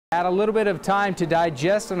Had a little bit of time to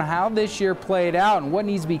digest on how this year played out and what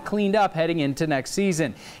needs to be cleaned up heading into next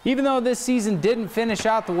season. Even though this season didn't finish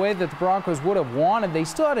out the way that the Broncos would have wanted, they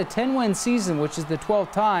still had a 10-win season, which is the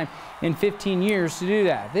 12th time in 15 years to do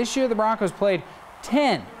that. This year the Broncos played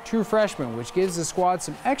 10 true freshmen, which gives the squad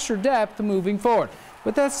some extra depth moving forward.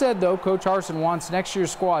 With that said, though, Coach Harsin wants next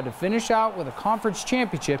year's squad to finish out with a conference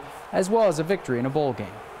championship as well as a victory in a bowl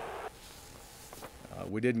game.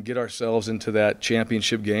 We didn't get ourselves into that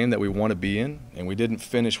championship game that we want to be in, and we didn't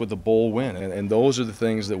finish with a bowl win. And those are the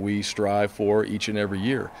things that we strive for each and every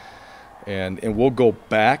year. And we'll go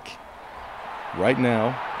back right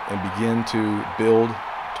now and begin to build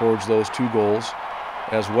towards those two goals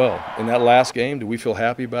as well. In that last game, do we feel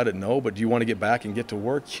happy about it? No. But do you want to get back and get to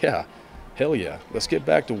work? Yeah. Hell yeah. Let's get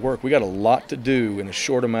back to work. We got a lot to do in a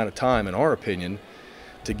short amount of time, in our opinion,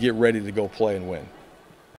 to get ready to go play and win.